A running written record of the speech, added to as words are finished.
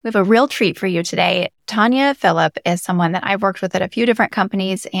We have a real treat for you today. Tania Philipp is someone that I've worked with at a few different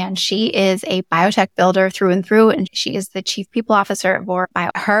companies, and she is a biotech builder through and through, and she is the chief people officer for Bio.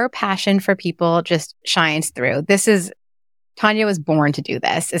 Her passion for people just shines through. Tania was born to do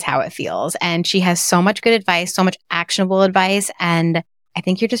this, is how it feels. And she has so much good advice, so much actionable advice, and I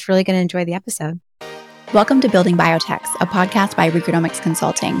think you're just really going to enjoy the episode. Welcome to Building Biotechs, a podcast by Recruitomics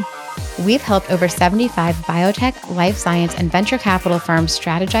Consulting. We've helped over 75 biotech, life science, and venture capital firms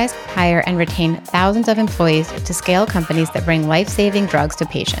strategize, hire, and retain thousands of employees to scale companies that bring life-saving drugs to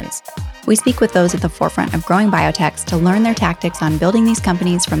patients. We speak with those at the forefront of growing biotechs to learn their tactics on building these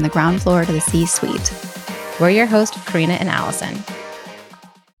companies from the ground floor to the C-suite. We're your hosts, Karina and Allison.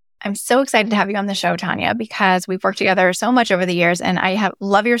 I'm so excited to have you on the show, Tania, because we've worked together so much over the years, and I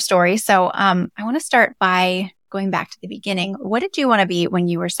love your story. So I want to start by going back to the beginning. What did you want to be when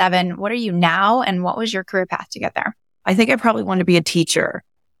you were 7? What are you now? And what was your career path to get there? I think I probably wanted to be a teacher.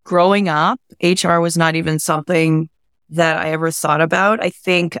 Growing up, HR was not even something that I ever thought about. I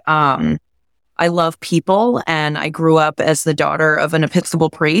think I love people, and I grew up as the daughter of an Episcopal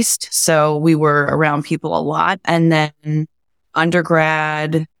priest. So we were around people a lot. And then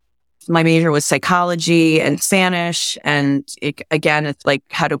undergrad, my major was psychology and Spanish. And it's like,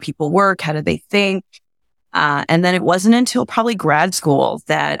 how do people work? How do they think? And then it wasn't until probably grad school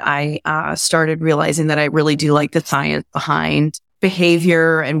that I started realizing that I really do like the science behind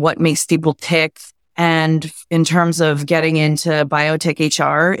behavior and what makes people tick. And in terms of getting into biotech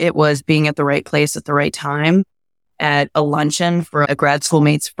HR, it was being at the right place at the right time at a luncheon for a grad school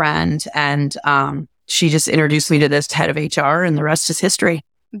mate's friend. And she just introduced me to this head of HR, and the rest is history.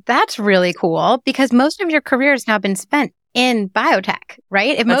 That's really cool, because most of your career has now been spent in biotech,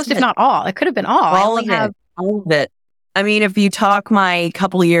 right? If not all. It could have been all. All of it. I mean, if you talk my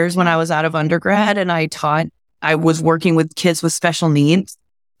couple of years when I was out of undergrad and I was working with kids with special needs.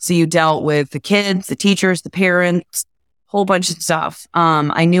 So you dealt with the kids, the teachers, the parents, whole bunch of stuff.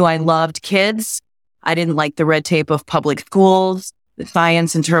 I knew I loved kids. I didn't like the red tape of public schools. The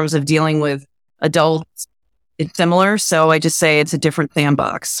science in terms of dealing with adults, it's similar. So I just say it's a different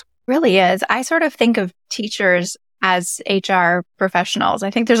sandbox. Really is. I sort of think of teachers as HR professionals.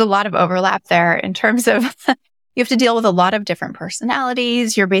 I think there's a lot of overlap there in terms of you have to deal with a lot of different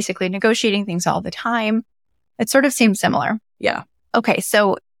personalities. You're basically negotiating things all the time. It sort of seems similar. Yeah. Okay.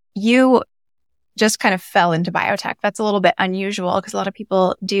 So you just kind of fell into biotech. That's a little bit unusual because a lot of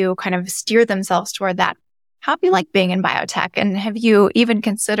people do kind of steer themselves toward that. How do you like being in biotech? And have you even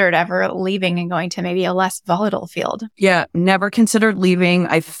considered ever leaving and going to maybe a less volatile field? Yeah, never considered leaving.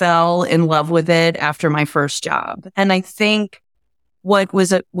 I fell in love with it after my first job. And I think what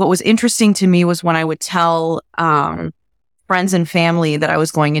was interesting to me was when I would tell friends and family that I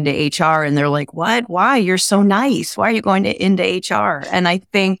was going into HR, and they're like, "What? Why? You're so nice. Why are you going into HR?" And I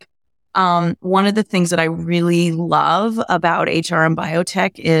think one of the things that I really love about HR and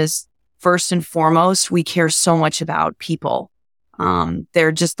biotech is, first and foremost, we care so much about people.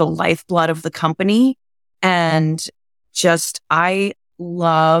 They're just the lifeblood of the company. And I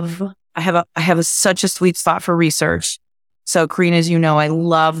have such a sweet spot for research. So Karina, as you know, I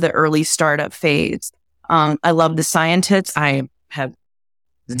love the early startup phase. I love the scientists. I have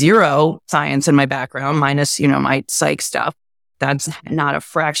zero science in my background, minus, my psych stuff. That's not a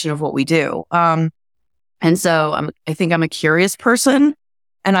fraction of what we do. And so I think I'm a curious person.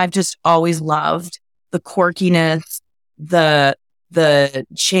 And I've just always loved the quirkiness, the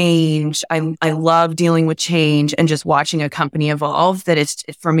change. I love dealing with change and just watching a company evolve.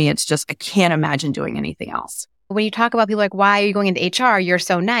 For me, it's just, I can't imagine doing anything else. When you talk about people like, why are you going into HR? You're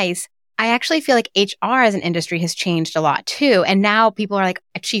so nice. I actually feel like HR as an industry has changed a lot too. And now people are like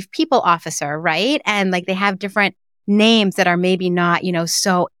a chief people officer, right? And like they have different names that are maybe not,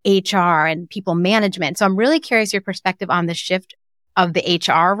 so HR and people management. So I'm really curious your perspective on the shift of the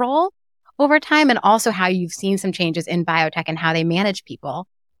HR role over time, and also how you've seen some changes in biotech and how they manage people.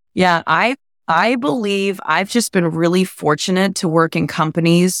 Yeah, I believe I've just been really fortunate to work in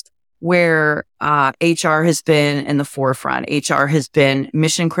companies where HR has been in the forefront. HR has been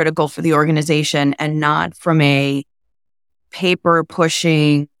mission critical for the organization, and not from a paper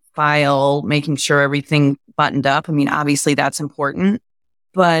pushing file, making sure everything buttoned up. I mean, obviously that's important,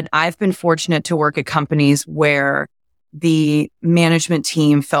 but I've been fortunate to work at companies where the management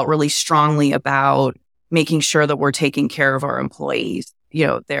team felt really strongly about making sure that we're taking care of our employees,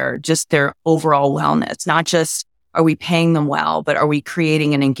 their overall wellness. Not just are we paying them well, but are we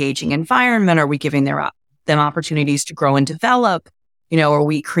creating an engaging environment? Are we giving them opportunities to grow and develop? Are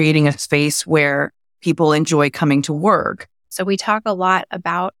we creating a space where people enjoy coming to work? So we talk a lot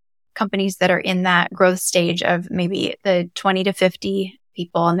about companies that are in that growth stage of maybe the 20 to 50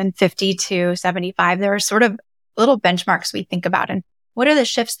 people, and then 50 to 75. There are sort of little benchmarks we think about. And what are the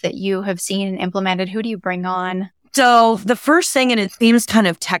shifts that you have seen and implemented? Who do you bring on? So the first thing, and it seems kind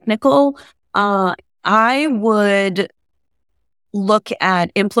of technical, I would look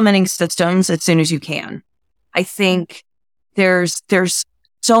at implementing systems as soon as you can. I think there's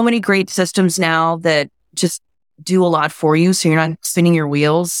so many great systems now that just do a lot for you. So you're not spinning your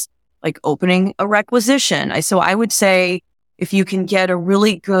wheels, like opening a requisition. So I would say if you can get a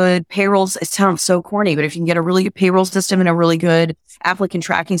really good payroll, it sounds so corny, but if you can get a really good payroll system and a really good applicant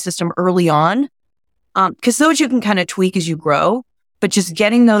tracking system early on, because those you can kind of tweak as you grow, but just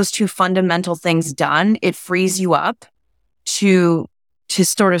getting those two fundamental things done, it frees you up to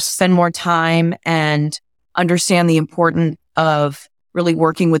sort of spend more time and understand the importance of really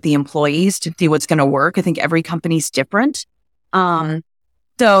working with the employees to see what's going to work. I think every company's different.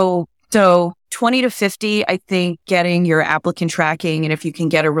 So 20 to 50, I think getting your applicant tracking, and if you can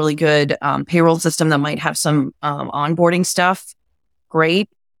get a really good payroll system that might have some onboarding stuff, great.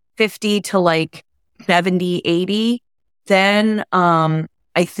 50 to like 70, 80. Then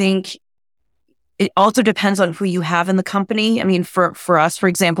I think it also depends on who you have in the company. I mean, for us, for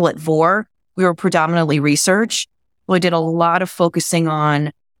example, at VOR, we were predominantly research. We did a lot of focusing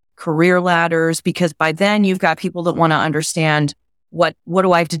on career ladders, because by then you've got people that want to understand what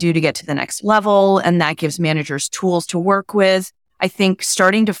do I have to do to get to the next level? And that gives managers tools to work with. I think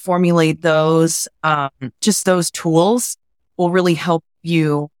starting to formulate those, just those tools will really help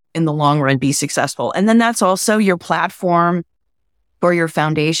you in the long run be successful. And then that's also your platform or your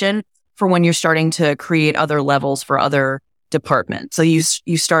foundation for when you're starting to create other levels for other departments. So you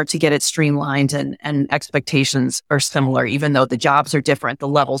start to get it streamlined and expectations are similar, even though the jobs are different, the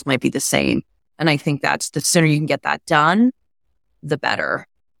levels might be the same. And I think that's the sooner you can get that done, the better.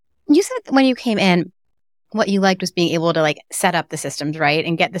 You said when you came in, what you liked was being able to like set up the systems, right?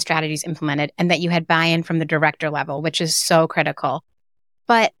 And get the strategies implemented, and that you had buy-in from the director level, which is so critical.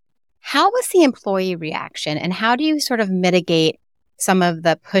 But how was the employee reaction, and how do you sort of mitigate some of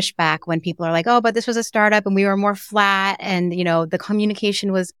the pushback when people are like, oh, but this was a startup and we were more flat and, the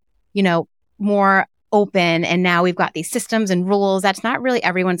communication was, more open, and now we've got these systems and rules. That's not really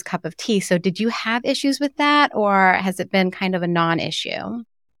everyone's cup of tea. So did you have issues with that, or has it been kind of a non-issue?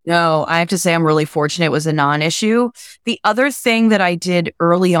 No, I have to say I'm really fortunate it was a non-issue. The other thing that I did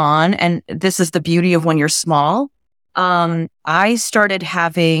early on, and this is the beauty of when you're small, I started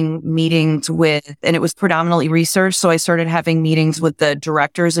having meetings with, and it was predominantly research. So I started having meetings with the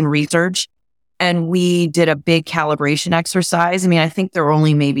directors in research, and we did a big calibration exercise. I mean, I think there were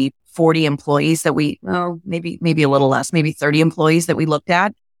only maybe 40 employees that maybe a little less, maybe 30 employees that we looked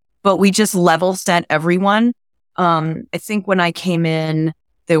at, but we just level set everyone. I think when I came in,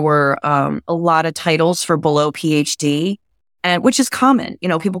 there were a lot of titles for below PhD. And which is common,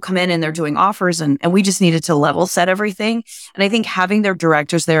 people come in and they're doing offers, and we just needed to level set everything. And I think having their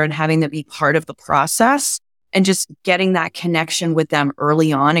directors there and having them be part of the process and just getting that connection with them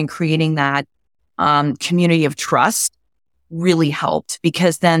early on and creating that community of trust really helped,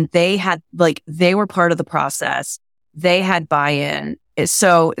 because then they were part of the process. They had buy-in.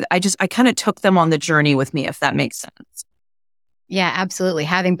 So I kind of took them on the journey with me, if that makes sense. Yeah, absolutely.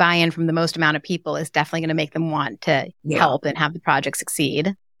 Having buy-in from the most amount of people is definitely going to make them want to help and have the project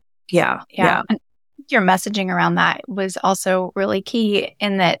succeed. Yeah. And your messaging around that was also really key,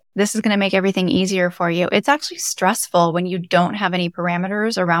 in that this is going to make everything easier for you. It's actually stressful when you don't have any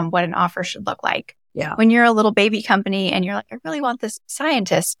parameters around what an offer should look like. Yeah. When you're a little baby company and you're like, I really want this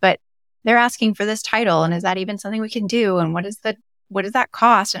scientist, but they're asking for this title. And is that even something we can do? And what does that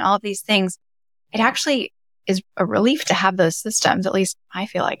cost? And all of these things. It actually is a relief to have those systems. At least I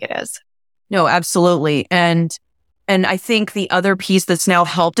feel like it is. No, absolutely. And I think the other piece that's now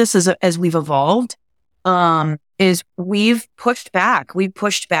helped us as we've evolved, is we've pushed back. We've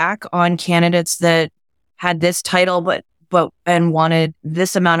pushed back on candidates that had this title, but wanted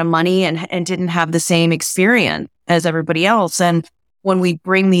this amount of money and didn't have the same experience as everybody else. And when we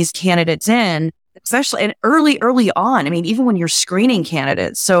bring these candidates in, especially and early on, I mean, even when you're screening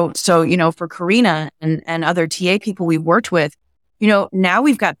candidates. So, for Karina and other TA people we've worked with, now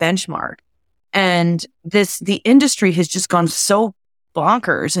we've got benchmark, and the industry has just gone so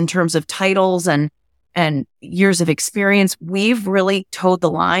bonkers in terms of titles and years of experience. We've really towed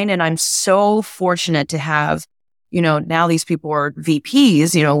the line, and I'm so fortunate to have, now these people are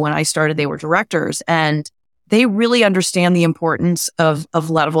VPs. When I started, they were directors, and they really understand the importance of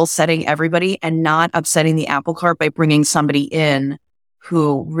level setting everybody and not upsetting the apple cart by bringing somebody in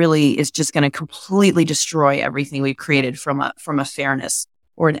who really is just going to completely destroy everything we've created from a fairness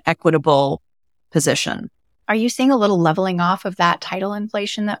or an equitable position. Are you seeing a little leveling off of that title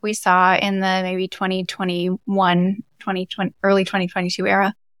inflation that we saw in the maybe 2021, 2020, early 2022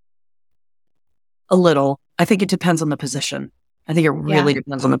 era? A little. I think it depends on the position. I think it really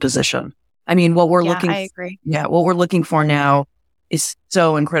depends on the position. I mean, what we're looking, I agree. what we're looking for now is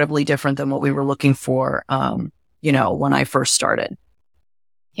so incredibly different than what we were looking for, when I first started.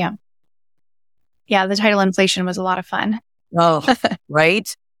 Yeah. Yeah. The title inflation was a lot of fun. Oh,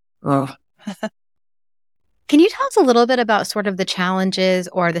 right. Oh. Can you tell us a little bit about sort of the challenges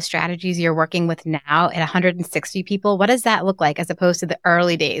or the strategies you're working with now at 160 people? What does that look like as opposed to the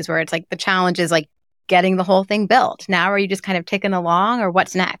early days where it's like the challenge is like getting the whole thing built? Now are you just kind of ticking along, or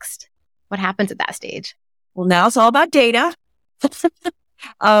what's next? What happens at that stage? Well, now it's all about data.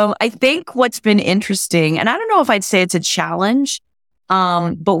 I think what's been interesting, and I don't know if I'd say it's a challenge,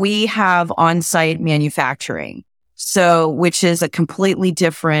 but we have on-site manufacturing, which is a completely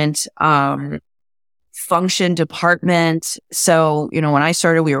different function department. So, when I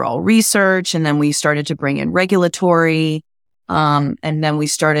started, we were all research, and then we started to bring in regulatory, and then we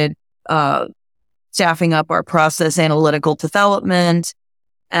started staffing up our process analytical development.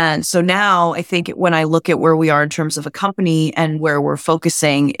 And so now I think when I look at where we are in terms of a company and where we're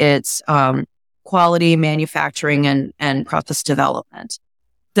focusing, it's quality, manufacturing, and process development.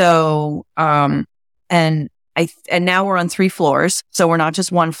 So, and now we're on 3 floors. So we're not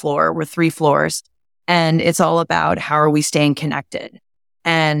just 1 floor, we're 3 floors. And it's all about how are we staying connected.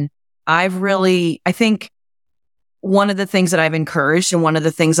 And I think one of the things that I've encouraged and one of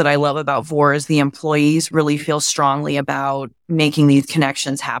the things that I love about VOR is the employees really feel strongly about making these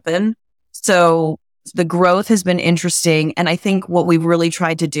connections happen. So the growth has been interesting. And I think what we've really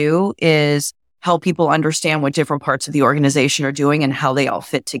tried to do is help people understand what different parts of the organization are doing and how they all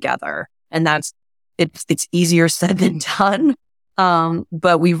fit together. And it's easier said than done.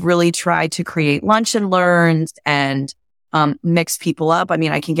 But we've really tried to create lunch and learns and mix people up. I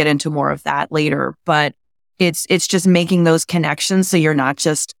mean, I can get into more of that later, but it's just making those connections so you're not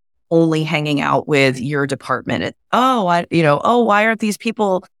just only hanging out with your department. Why aren't these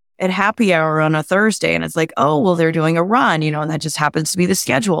people at happy hour on a Thursday? And it's like, oh, well, they're doing a run, and that just happens to be the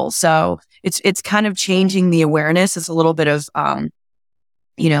schedule. So it's kind of changing the awareness. It's a little bit of,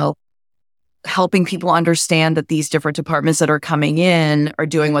 helping people understand that these different departments that are coming in are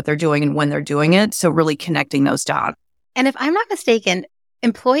doing what they're doing and when they're doing it. So really connecting those dots. And if I'm not mistaken,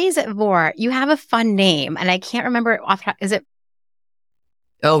 employees at VOR, you have a fun name, and I can't remember it off. Is it?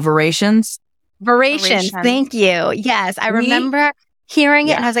 Oh, Verations? Verations. Thank you. Yes, I remember hearing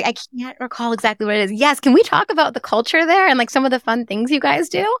it, and I was like, I can't recall exactly what it is. Yes, can we talk about the culture there and like some of the fun things you guys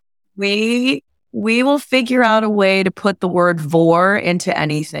do? We will figure out a way to put the word VOR into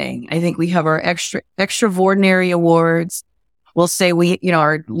anything. I think we have our extraordinary awards. We'll say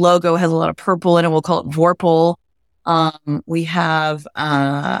our logo has a lot of purple in it. We'll call it Vorpal. We have,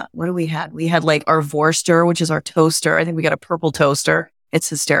 what do we had? We had like our Vorster, which is our toaster. I think we got a purple toaster. It's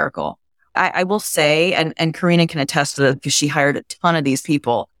hysterical. I will say, and Karina can attest to this because she hired a ton of these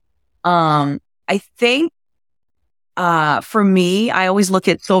people. I think, for me, I always look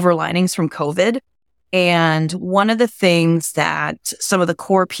at silver linings from COVID. And one of the things that some of the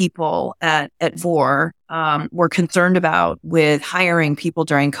core people at VOR, were concerned about with hiring people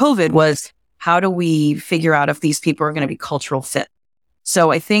during COVID was, how do we figure out if these people are going to be cultural fit?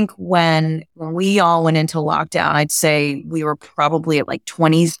 So I think when we all went into lockdown, I'd say we were probably at like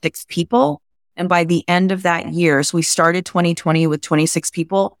 26 people. And by the end of that year, so we started 2020 with 26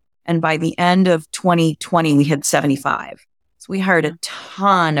 people. And by the end of 2020, we had 75. So we hired a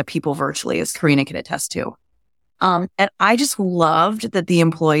ton of people virtually, as Karina can attest to. And I just loved that the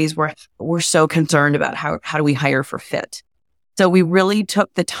employees were so concerned about how do we hire for fit. So we really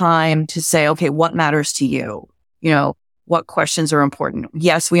took the time to say, okay, what matters to you? What questions are important?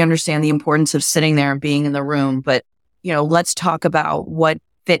 Yes, we understand the importance of sitting there and being in the room, but, let's talk about what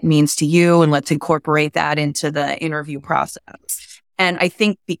fit means to you and let's incorporate that into the interview process. And I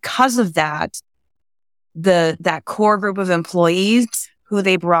think because of that, that core group of employees who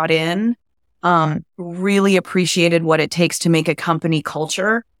they brought in, really appreciated what it takes to make a company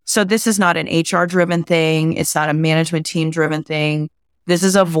culture. So this is not an HR driven thing. It's not a management team driven thing. This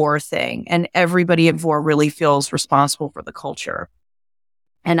is a VOR thing. And everybody at VOR really feels responsible for the culture.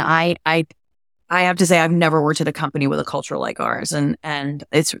 And I have to say, I've never worked at a company with a culture like ours. And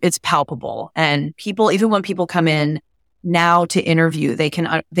it's palpable. And people, even when people come in now to interview,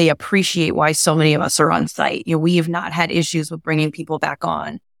 they appreciate why so many of us are on site. We have not had issues with bringing people back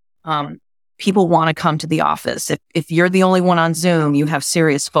on. People want to come to the office. If you're the only one on Zoom, you have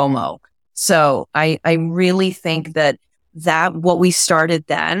serious FOMO. So I really think that what we started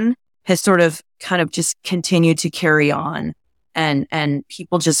then has sort of kind of just continued to carry on. And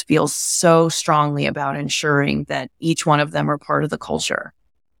people just feel so strongly about ensuring that each one of them are part of the culture.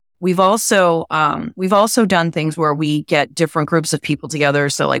 We've also done things where we get different groups of people together.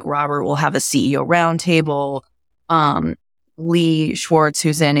 So like Robert will have a CEO roundtable. Lee Schwartz,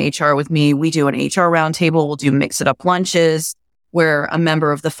 who's in HR with me, we do an HR roundtable. We'll do mix it up lunches where a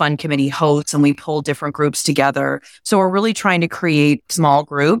member of the fund committee hosts and we pull different groups together. So we're really trying to create small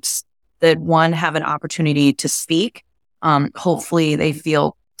groups that one have an opportunity to speak. Hopefully they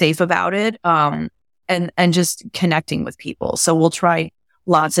feel safe about it. And just connecting with people. So we'll try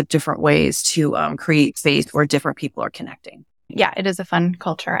lots of different ways to create space where different people are connecting. Yeah, it is a fun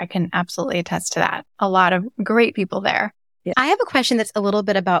culture. I can absolutely attest to that. A lot of great people there. Yeah. I have a question that's a little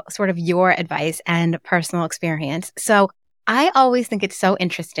bit about sort of your advice and personal experience. So I always think it's so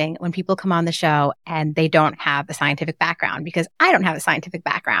interesting when people come on the show and they don't have a scientific background, because I don't have a scientific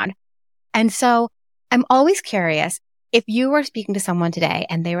background. And so I'm always curious, if you were speaking to someone today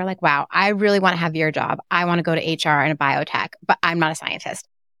and they were like, wow, I really want to have your job. I want to go to HR in a biotech, but I'm not a scientist.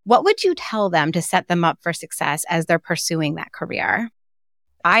 What would you tell them to set them up for success as they're pursuing that career?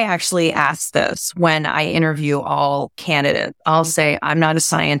 I actually ask this when I interview all candidates. I'll say, I'm not a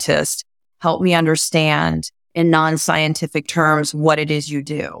scientist. Help me understand in non-scientific terms what it is you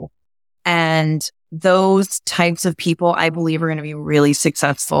do. And those types of people, I believe, are going to be really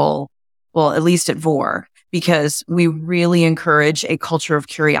successful, well, at least at VOR, because we really encourage a culture of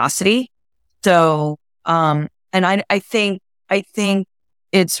curiosity. So, and I think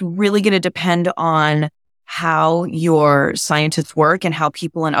it's really going to depend on how your scientists work and how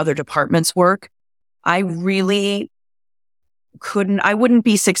people in other departments work. I wouldn't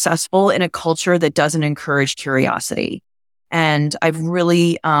be successful in a culture that doesn't encourage curiosity. And I've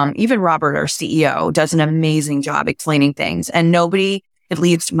really, even Robert, our CEO, does an amazing job explaining things. And nobody, at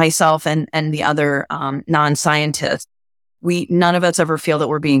least myself and the other non-scientists, none of us ever feel that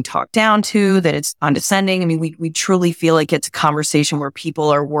we're being talked down to, that it's condescending. I mean, we truly feel like it's a conversation where people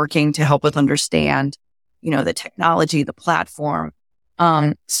are working to help us understand, the technology, the platform.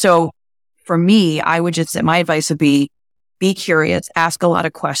 So for me, I would just say my advice would be curious, ask a lot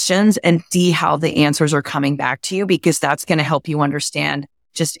of questions and see how the answers are coming back to you, because that's going to help you understand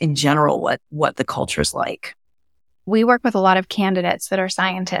just in general what the culture is like. We work with a lot of candidates that are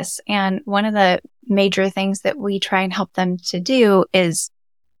scientists, and one of the major things that we try and help them to do is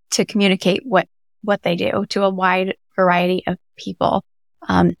to communicate what they do to a wide variety of people.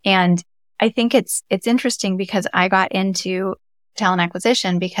 And I think it's interesting because I got into talent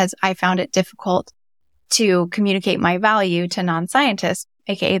acquisition because I found it difficult to communicate my value to non-scientists,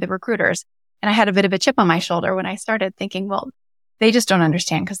 aka the recruiters. And I had a bit of a chip on my shoulder when I started thinking, well, they just don't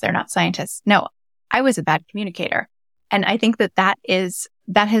understand because they're not scientists. No, I was a bad communicator. And I think that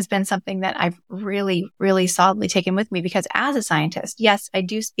has been something that I've really, really solidly taken with me, because as a scientist, yes, I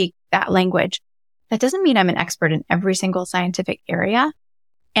do speak that language. That doesn't mean I'm an expert in every single scientific area.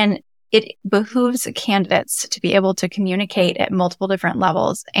 And it behooves candidates to be able to communicate at multiple different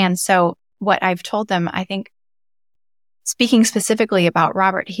levels. And so what I've told them, I think, speaking specifically about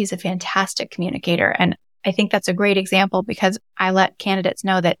Robert, he's a fantastic communicator. And I think that's a great example, because I let candidates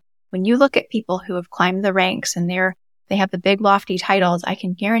know that when you look at people who have climbed the ranks and they have the big lofty titles, I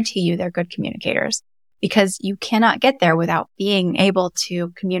can guarantee you they're good communicators, because you cannot get there without being able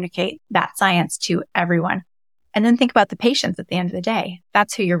to communicate that science to everyone. And then think about the patients at the end of the day.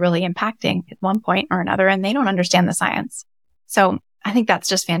 That's who you're really impacting at one point or another, and they don't understand the science. So I think that's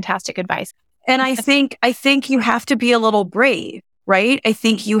just fantastic advice. And I think you have to be a little brave, right? I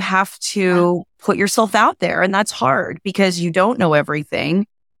think you have to put yourself out there, and that's hard because you don't know everything.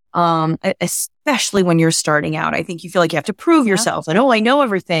 Especially when you're starting out, I think you feel like you have to prove yourself and, I know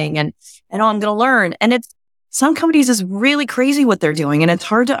everything and I'm going to learn. And some companies is really crazy what they're doing and it's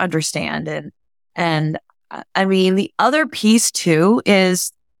hard to understand. And I mean, the other piece too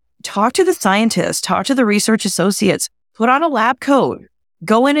is talk to the scientists, talk to the research associates, put on a lab coat,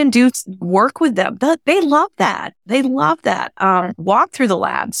 go in and do work with them. They love that. They love that. Walk through the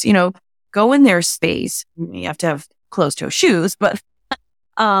labs, go in their space. You have to have closed-toe shoes, but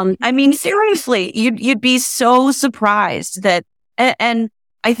I mean, seriously, you'd be so surprised that, and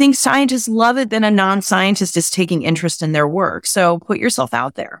I think scientists love it that a non-scientist is taking interest in their work. So put yourself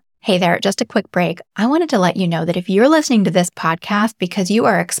out there. Hey there, just a quick break. I wanted to let you know that if you're listening to this podcast because you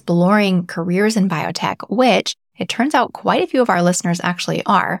are exploring careers in biotech, which it turns out quite a few of our listeners actually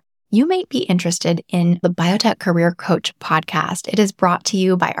are, you might be interested in the Biotech Career Coach podcast. It is brought to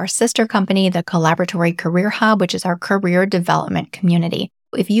you by our sister company, the Collaboratory Career Hub, which is our career development community.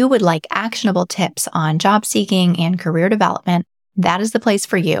 If you would like actionable tips on job seeking and career development, that is the place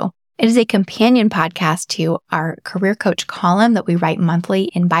for you. It is a companion podcast to our career coach column that we write monthly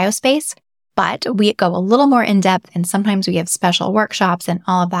in Biospace, but we go a little more in depth and sometimes we have special workshops and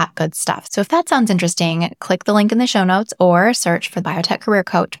all of that good stuff. So if that sounds interesting, click the link in the show notes or search for Biotech Career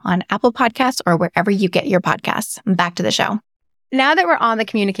Coach on Apple Podcasts or wherever you get your podcasts. Back to the show. Now that we're on the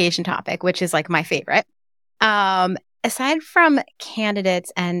communication topic, which is like my favorite, aside from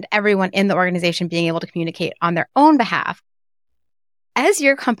candidates and everyone in the organization being able to communicate on their own behalf, as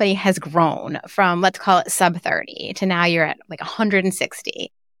your company has grown from, let's call it sub 30 to now you're at like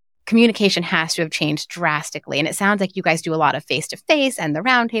 160, communication has to have changed drastically. And it sounds like you guys do a lot of face-to-face and the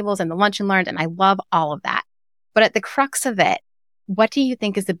roundtables and the lunch and learns, and I love all of that. But at the crux of it, what do you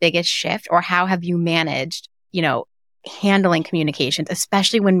think is the biggest shift, or how have you managed, handling communications,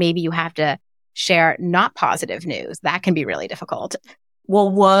 especially when maybe you have to share not positive news? That can be really difficult. Well,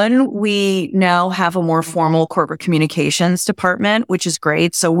 one, we now have a more formal corporate communications department, which is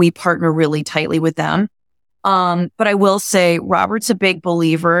great. So we partner really tightly with them. But I will say Robert's a big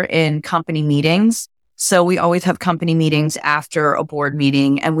believer in company meetings. So we always have company meetings after a board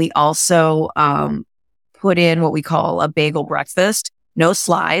meeting. And we also put in what we call a bagel breakfast, no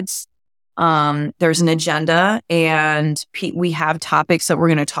slides. There's an agenda and we have topics that we're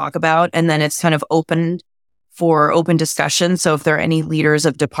going to talk about. And then it's kind of opened for open discussion. So if there are any leaders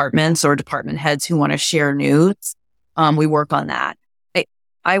of departments or department heads who want to share news, we work on that.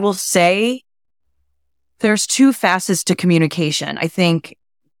 I will say there's two facets to communication. I think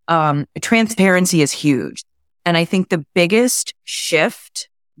transparency is huge. And I think the biggest shift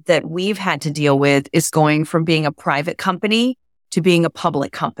that we've had to deal with is going from being a private company to being a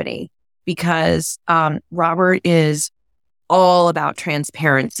public company, because Robert is all about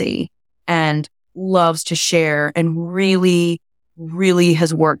transparency and loves to share and really, really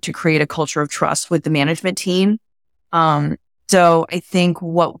has worked to create a culture of trust with the management team. So I think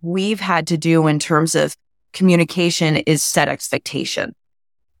what we've had to do in terms of communication is set expectation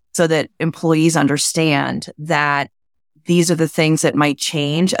so that employees understand that these are the things that might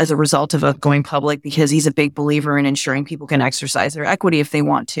change as a result of us going public, because he's a big believer in ensuring people can exercise their equity if they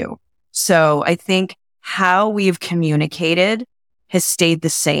want to. So I think how we've communicated has stayed the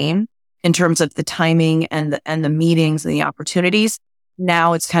same in terms of the timing and the meetings and the opportunities.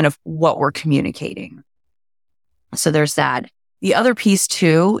 Now it's kind of what we're communicating. So there's that. The other piece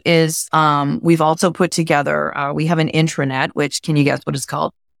too is we've also put together, we have an intranet, which, can you guess what it's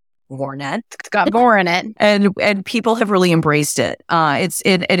called? Warnet. It's got more in it. And people have really embraced it.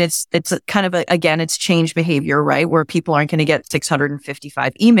 It's kind of again, it's changed behavior, right? Where people aren't going to get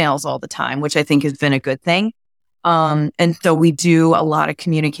 655 emails all the time, which I think has been a good thing. And so we do a lot of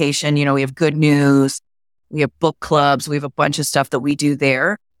communication. We have good news, we have book clubs, we have a bunch of stuff that we do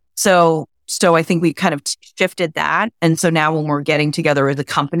there. So I think we kind of shifted that. And so now when we're getting together as a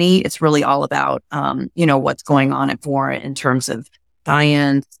company, it's really all about, what's going on at Warrant in terms of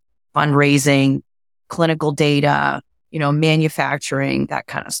science, fundraising, clinical data, manufacturing, that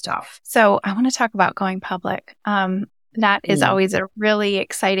kind of stuff. So I want to talk about going public. That is always a really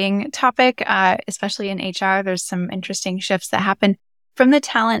exciting topic, especially in HR. There's some interesting shifts that happen from the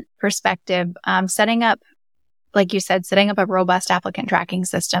talent perspective. Setting up a robust applicant tracking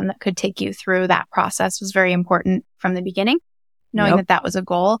system that could take you through that process was very important from the beginning, knowing that was a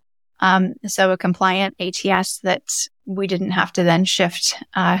goal. So a compliant ATS that we didn't have to then shift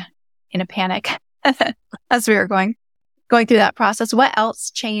in a panic as we were going through that process. What else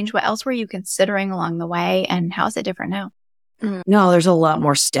changed? What else were you considering along the way? And how is it different now? No, there's a lot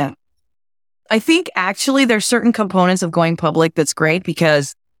more steps. I think actually there's certain components of going public that's great,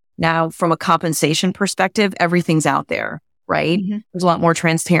 because now from a compensation perspective, everything's out there, right? Mm-hmm. There's a lot more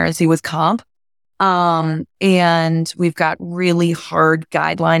transparency with comp. And we've got really hard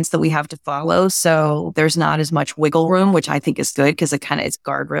guidelines that we have to follow. So there's not as much wiggle room, which I think is good, because it's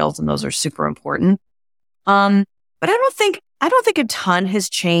guardrails and those are super important. But I don't think a ton has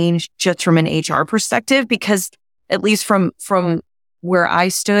changed just from an HR perspective, because at least from where I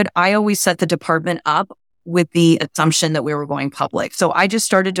stood, I always set the department up with the assumption that we were going public. So I just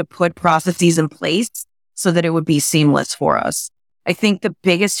started to put processes in place so that it would be seamless for us. I think the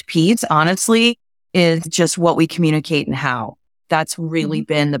biggest piece, honestly, is just what we communicate and how. That's really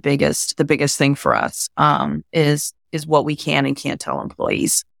been the biggest thing for us, is what we can and can't tell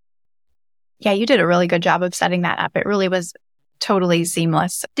employees. Yeah, you did a really good job of setting that up. It really was totally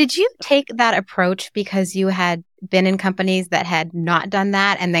seamless. Did you take that approach because you had been in companies that had not done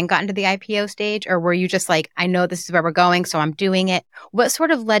that and then gotten to the IPO stage? Or were you just like, I know this is where we're going, so I'm doing it? What sort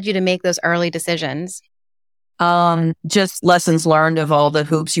of led you to make those early decisions? Just lessons learned of all the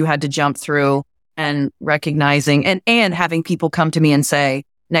hoops you had to jump through, and recognizing and having people come to me and say,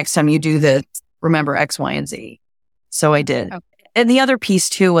 next time you do this, remember X, Y, and Z. So I did. Okay. And the other piece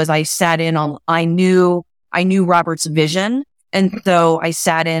too was I knew Robert's vision. And so I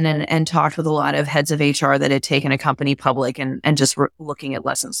sat in and talked with a lot of heads of HR that had taken a company public and just looking at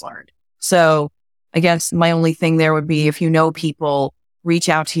lessons learned. So I guess my only thing there would be, if you know people, reach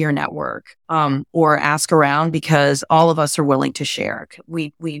out to your network, or ask around, because all of us are willing to share.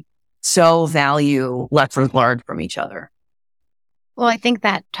 We so value lessons learned from each other. Well, I think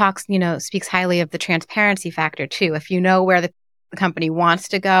that speaks highly of the transparency factor too. If you know where the company wants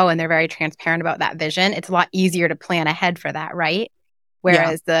to go and they're very transparent about that vision, it's a lot easier to plan ahead for that, right?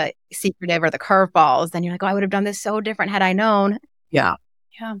 Whereas the secretive or the curveballs, then you're like, oh, I would have done this so different had I known. Yeah.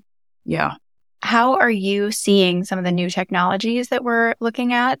 Yeah. Yeah. How are you seeing some of the new technologies that we're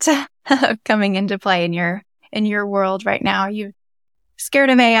looking at coming into play in your world right now? Are you scared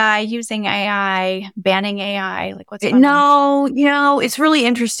of AI, using AI, banning AI? Like, what's going on? No, it's really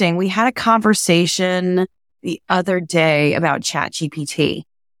interesting. We had a conversation the other day about ChatGPT.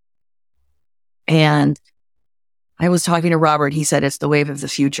 And I was talking to Robert. He said it's the wave of the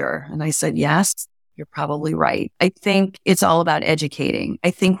future. And I said, yes, you're probably right. I think it's all about educating. I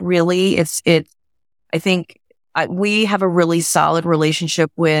think really we have a really solid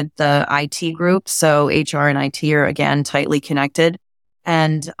relationship with the IT group. So HR and IT are, again, tightly connected.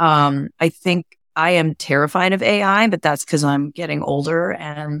 And I think I am terrified of AI, but that's because I'm getting older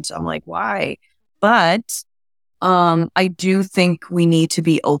and I'm like, why? But I do think we need to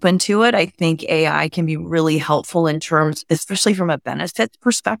be open to it. I think AI can be really helpful in terms, especially from a benefits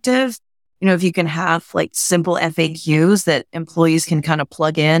perspective. If you can have like simple FAQs that employees can kind of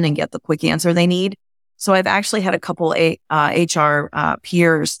plug in and get the quick answer they need. So I've actually had a couple HR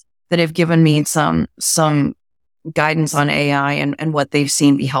peers that have given me some guidance on AI and what they've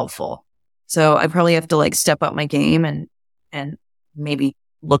seen be helpful. So I probably have to like step up my game and maybe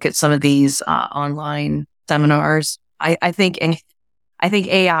look at some of these online seminars. I think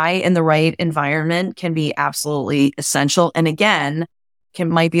AI in the right environment can be absolutely essential. And again,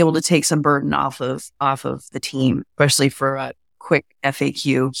 might be able to take some burden off of the team, especially for a quick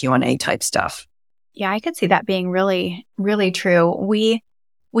FAQ, Q&A type stuff. Yeah, I could see that being really, really true. We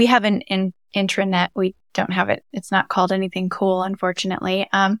have an intranet. We don't have it. It's not called anything cool, unfortunately.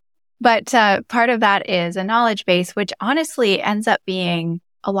 But part of that is a knowledge base, which honestly ends up being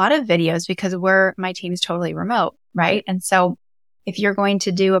a lot of videos because my team's totally remote, right? And so if you're going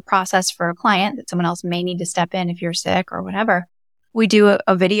to do a process for a client that someone else may need to step in if you're sick or whatever, we do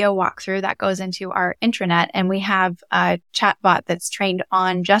a video walkthrough that goes into our intranet, and we have a chatbot that's trained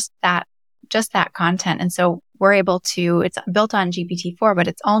on just that content. And so we're able to, it's built on GPT-4, but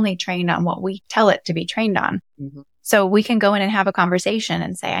it's only trained on what we tell it to be trained on. Mm-hmm. So we can go in and have a conversation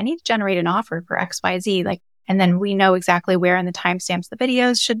and say, I need to generate an offer for XYZ. And then we know exactly where in the timestamps the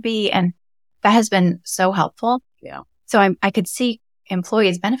videos should be. And that has been so helpful. Yeah. So I could see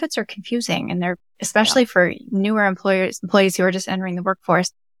employees' benefits are confusing, and they're especially for newer employees who are just entering the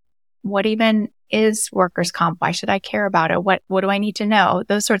workforce. What even is workers' comp? Why should I care about it? What do I need to know?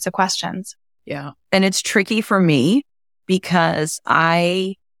 Those sorts of questions. Yeah. And it's tricky for me because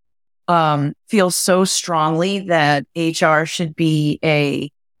I feel so strongly that HR should be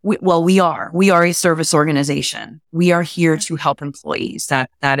we are a service organization. We are here to help employees.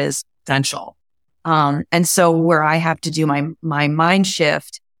 That is essential. And so where I have to do my mind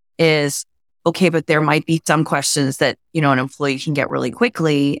shift is, okay, but there might be some questions that, an employee can get really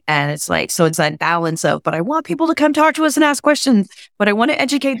quickly. And it's like, so it's that balance of, but I want people to come talk to us and ask questions, but I want to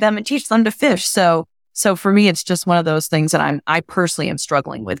educate them and teach them to fish. So for me, it's just one of those things that I personally am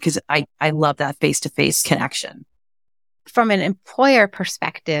struggling with, because I love that face-to-face connection. From an employer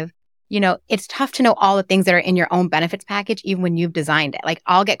perspective, it's tough to know all the things that are in your own benefits package, even when you've designed it. Like,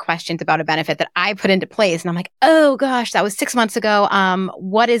 I'll get questions about a benefit that I put into place, and I'm like, oh gosh, that was 6 months ago.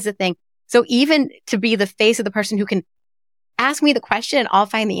 What is the thing? So even to be the face of the person who can ask me the question, I'll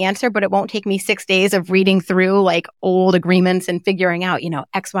find the answer, but it won't take me 6 days of reading through like old agreements and figuring out,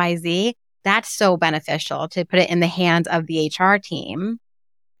 X, Y, Z. That's so beneficial to put it in the hands of the HR team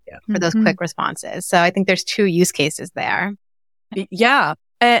for those quick responses. So I think there's 2 use cases there. Yeah.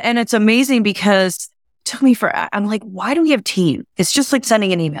 And it's amazing because it took me I'm like, why do we have Teams? It's just like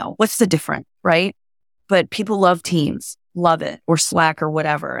sending an email. What's the difference, right? But people love Teams, love it, or Slack or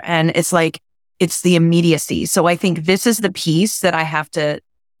whatever. And it's like, it's the immediacy. So I think this is the piece that I have to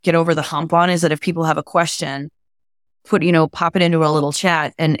get over the hump on, is that if people have a question, pop it into a little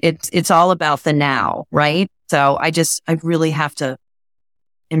chat, and it's all about the now, right? So I really have to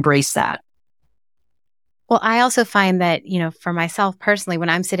embrace that. Well, I also find that, for myself personally, when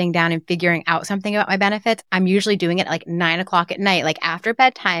I'm sitting down and figuring out something about my benefits, I'm usually doing it at like 9 o'clock at night, like after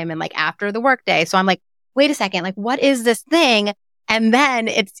bedtime and like after the workday. So I'm like, wait a second, like, what is this thing? And then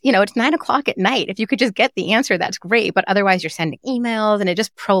it's 9 o'clock at night. If you could just get the answer, that's great. But otherwise you're sending emails and it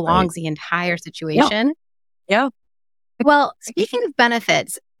just prolongs the entire situation. Yeah. Well, speaking of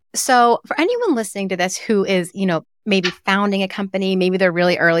benefits, so for anyone listening to this who is, maybe founding a company, maybe they're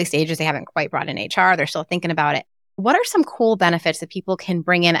really early stages, they haven't quite brought in HR, they're still thinking about it. What are some cool benefits that people can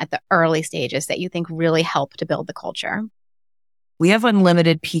bring in at the early stages that you think really help to build the culture? We have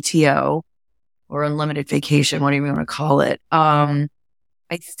unlimited PTO or unlimited vacation, whatever you want to call it. I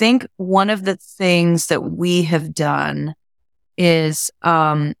think one of the things that we have done is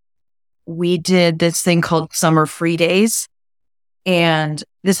we did this thing called summer free days. And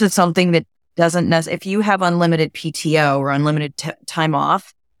this is something that doesn't necessarily, if you have unlimited PTO or unlimited time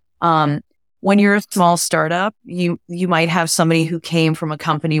off, when you're a small startup, you might have somebody who came from a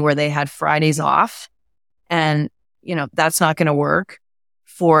company where they had Fridays off, and that's not going to work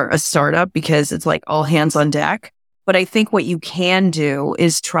for a startup because it's like all hands on deck. But I think what you can do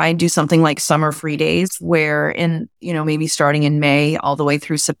is try and do something like summer free days, where maybe starting in May all the way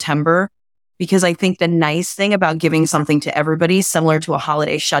through September, because I think the nice thing about giving something to everybody, similar to a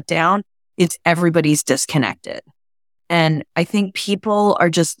holiday shutdown, is everybody's disconnected. And I think people are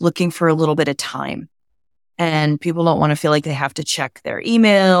just looking for a little bit of time, and people don't want to feel like they have to check their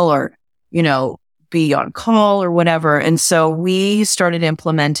email or, be on call or whatever. And so we started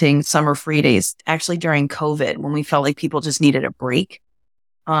implementing summer free days actually during COVID, when we felt like people just needed a break.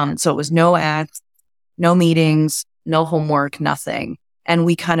 So it was no ads, no meetings, no homework, nothing. And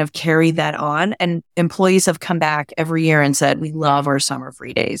we kind of carried that on, and employees have come back every year and said, we love our summer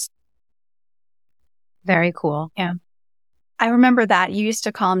free days. Very cool. Yeah. I remember that. You used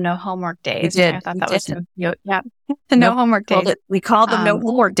to call them no homework days. We did. I thought that was the no homework days. We called them no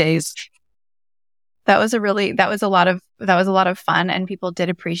homework days. That was a lot of fun, and people did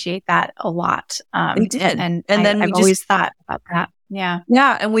appreciate that a lot. They did. And then I've always thought about that. Yeah.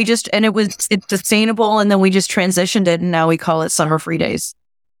 Yeah. And it's sustainable. And then we just transitioned it, and now we call it summer free days.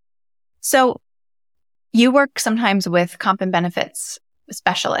 So you work sometimes with comp and benefits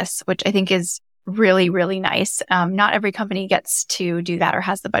specialists, which I think is really, really nice. Not every company gets to do that or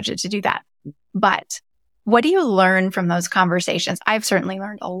has the budget to do that. But what do you learn from those conversations? I've certainly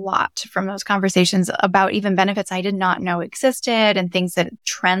learned a lot from those conversations about even benefits I did not know existed, and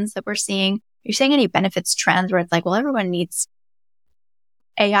trends that we're seeing. Are you seeing any benefits trends where it's like, well, everyone needs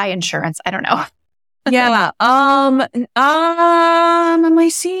AI insurance? I don't know. Yeah. Am I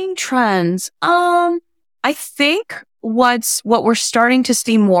seeing trends? I think what we're starting to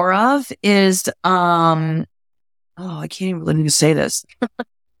see more of is, I can't even believe you say this.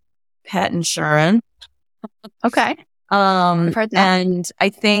 Pet insurance. Okay. I've heard that. And I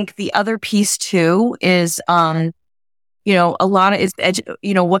think the other piece too is, a lot of is,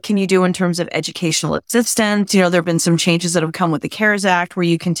 what can you do in terms of educational assistance? There have been some changes that have come with the CARES Act, where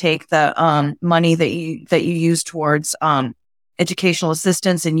you can take the money that you use towards educational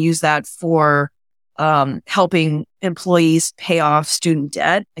assistance and use that for helping employees pay off student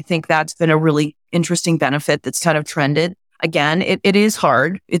debt. I think that's been a really interesting benefit that's kind of trended. Again, it is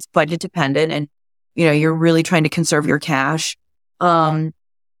hard. It's budget dependent, and you're really trying to conserve your cash.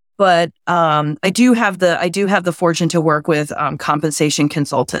 But I do have the fortune to work with compensation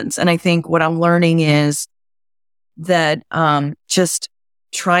consultants. And I think what I'm learning is that just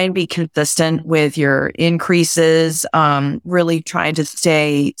try and be consistent with your increases, really trying to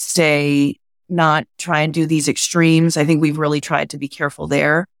stay, not try and do these extremes. I think we've really tried to be careful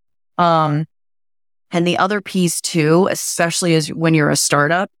there. And the other piece too, especially as when you're a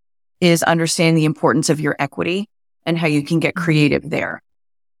startup, is understanding the importance of your equity and how you can get creative there.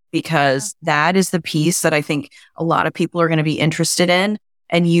 Because that is the piece that I think a lot of people are going to be interested in,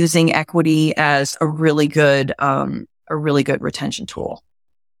 and using equity as a really good retention tool,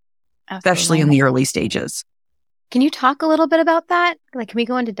 especially in the early stages. Can you talk a little bit about that? Like, can we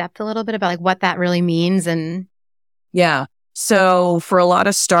go into depth a little bit about like what that really means? And yeah, so for a lot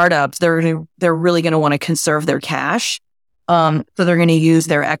of startups, they're really going to want to conserve their cash. So they're going to use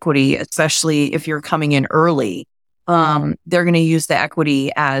their equity, especially if you're coming in early. They're going to use the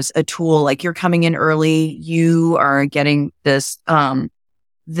equity as a tool. Like, you're coming in early, you are getting this,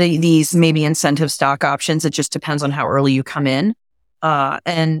 these maybe incentive stock options. It just depends on how early you come in.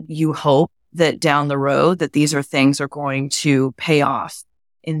 And you hope that down the road that these things are going to pay off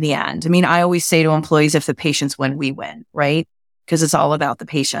in the end. I mean, I always say to employees, if the patients win, we win, right? Because it's all about the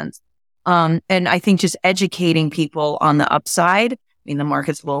patients. And I think just educating people on the upside mean, the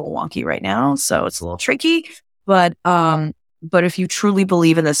market's a little wonky right now, so it's a little tricky. But if you truly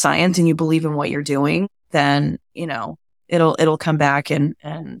believe in the science and you believe in what you're doing, then, it'll come back and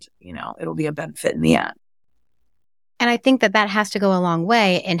it'll be a benefit in the end. And I think that has to go a long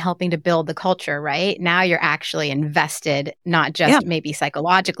way in helping to build the culture, right? Now you're actually invested, not just maybe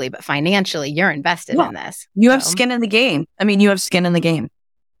psychologically, but financially, you're invested in this. You have skin in the game. I mean, you have skin in the game.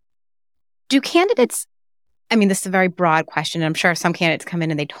 Do candidates, I mean, this is a very broad question. I'm sure some candidates come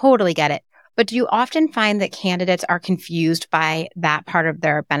in and they totally get it. But do you often find that candidates are confused by that part of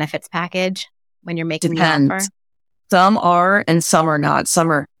their benefits package when you're making the offer? Some are and some are not. Some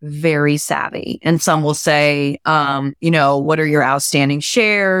are very savvy and some will say, what are your outstanding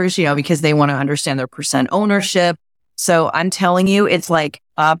shares, because they want to understand their percent ownership. So I'm telling you, it's like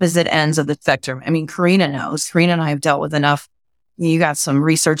opposite ends of the spectrum. I mean, Karina knows. Karina and I have dealt with enough. You got some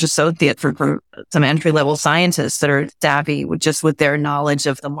research associates for some entry-level scientists that are savvy with their knowledge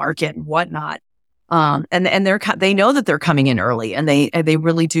of the market and whatnot. And they know that they're coming in early and they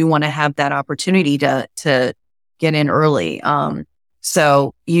really do want to have that opportunity to get in early.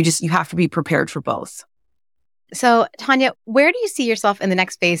 So you have to be prepared for both. So Tania, where do you see yourself in the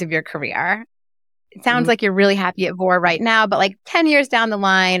next phase of your career? It sounds like you're really happy at VOR right now, but like 10 years down the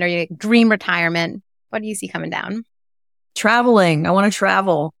line or your dream retirement, what do you see coming down? Traveling. I want to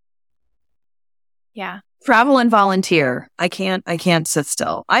travel. Yeah. Travel and volunteer. I can't sit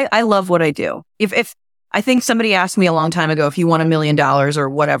still. I love what I do. If I think somebody asked me a long time ago, if you won $1 million or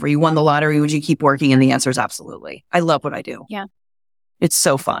whatever, you won the lottery, would you keep working? And the answer is absolutely. I love what I do. Yeah. It's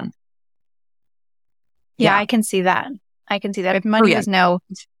so fun. Yeah, I can see that. If money was no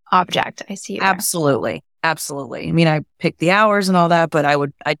object, I see you there. Absolutely. Absolutely. I mean, I pick the hours and all that, but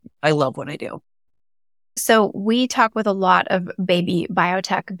I love what I do. So we talk with a lot of baby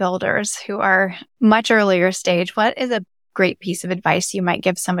biotech builders who are much earlier stage. What is a great piece of advice you might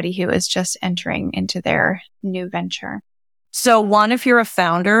give somebody who is just entering into their new venture? So one, if you're a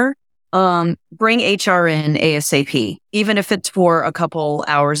founder, bring HR in ASAP. Even if it's for a couple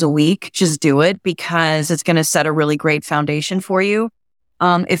hours a week, just do it because it's going to set a really great foundation for you.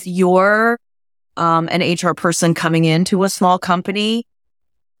 If you're an HR person coming into a small company,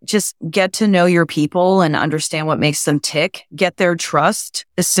 just get to know your people and understand what makes them tick. Get their trust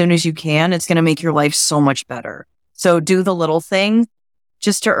as soon as you can. It's going to make your life so much better. So do the little thing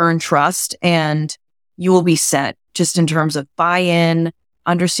just to earn trust and you will be set just in terms of buy-in,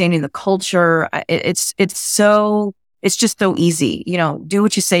 understanding the culture. It's just so easy. Do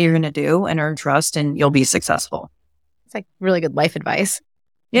what you say you're going to do and earn trust and you'll be successful. It's like really good life advice.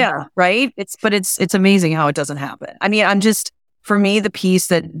 Yeah. Right. It's amazing how it doesn't happen. I mean, for me, the piece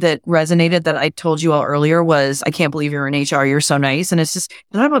that resonated that I told you all earlier was, I can't believe you're in HR. You're so nice. And it's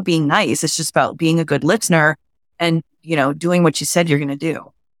not about being nice. It's just about being a good listener and, doing what you said you're going to do.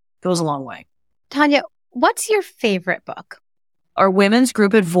 It goes a long way. Tania, what's your favorite book? Our women's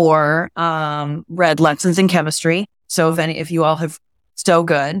group at VOR read Lessons in Chemistry. So if you all have, so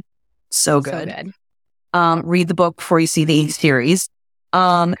good. Read the book before you see the series.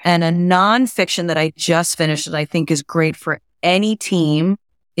 And a nonfiction that I just finished that I think is great for any team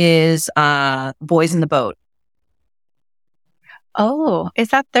is Boys in the Boat. Oh, is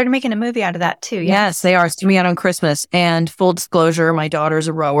that they're making a movie out of that too? Yes, they are. It's coming out on Christmas. And full disclosure, my daughter's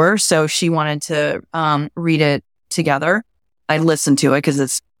a rower, so she wanted to read it together. I listened to it because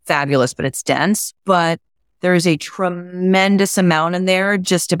it's fabulous, but it's dense. But there's a tremendous amount in there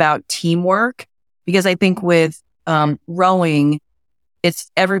just about teamwork, because I think with rowing,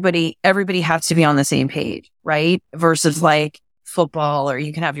 it's everybody has to be on the same page, right? Versus like football, or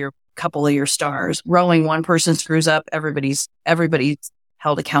you can have your couple of your stars. Rowing, one person screws up, everybody's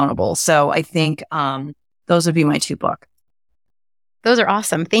held accountable. So I think those would be my two books. Those are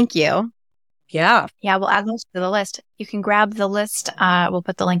awesome. Thank you. Yeah, we'll add those to the list. You can grab the list. We'll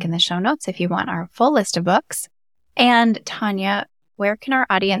put the link in the show notes if you want our full list of books. And Tania, where can our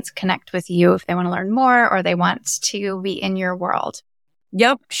audience connect with you if they want to learn more or they want to be in your world?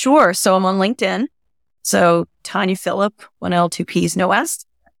 Yep, sure. So I'm on LinkedIn. So Tania Philipp, 1L, 2Ps, no S.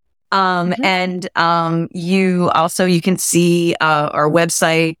 And you can see our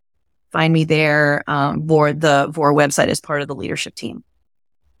website, find me there. The VOR website is part of the leadership team.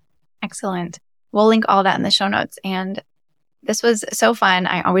 Excellent. We'll link all that in the show notes. And this was so fun.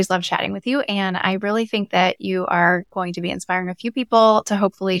 I always love chatting with you. And I really think that you are going to be inspiring a few people to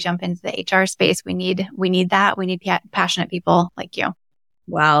hopefully jump into the HR space. We need that. We need passionate people like you.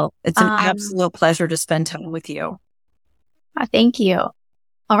 Wow. It's an absolute pleasure to spend time with you. Thank you.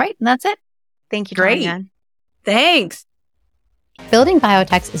 All right. And that's it. Thank you, Great. Tania. Thanks. Building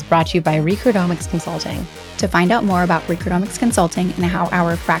Biotechs is brought to you by Recruitomics Consulting. To find out more about Recruitomics Consulting and how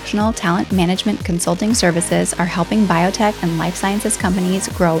our fractional talent management consulting services are helping biotech and life sciences companies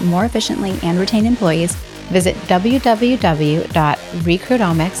grow more efficiently and retain employees, visit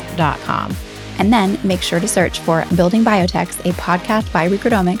www.recruitomics.com. And then make sure to search for Building Biotechs, a podcast by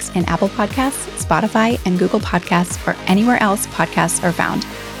Recruitomics in Apple Podcasts, Spotify, and Google Podcasts, or anywhere else podcasts are found.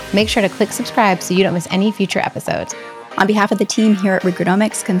 Make sure to click subscribe so you don't miss any future episodes. On behalf of the team here at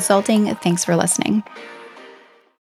Recruitomics Consulting, thanks for listening.